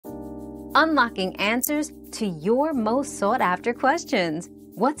unlocking answers to your most sought-after questions.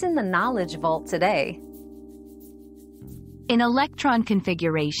 What's in the Knowledge Vault today? In electron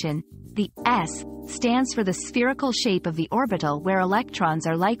configuration, the S stands for the spherical shape of the orbital where electrons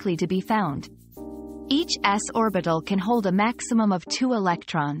are likely to be found. Each s orbital can hold a maximum of 2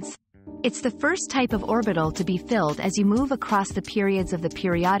 electrons. It's the first type of orbital to be filled as you move across the periods of the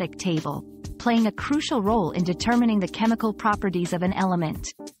periodic table, playing a crucial role in determining the chemical properties of an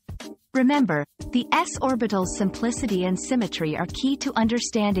element. Remember, the s orbital's simplicity and symmetry are key to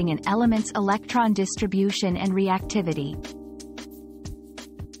understanding an element's electron distribution and reactivity.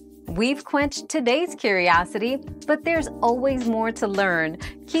 We've quenched today's curiosity, but there's always more to learn.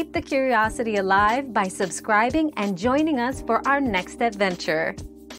 Keep the curiosity alive by subscribing and joining us for our next adventure.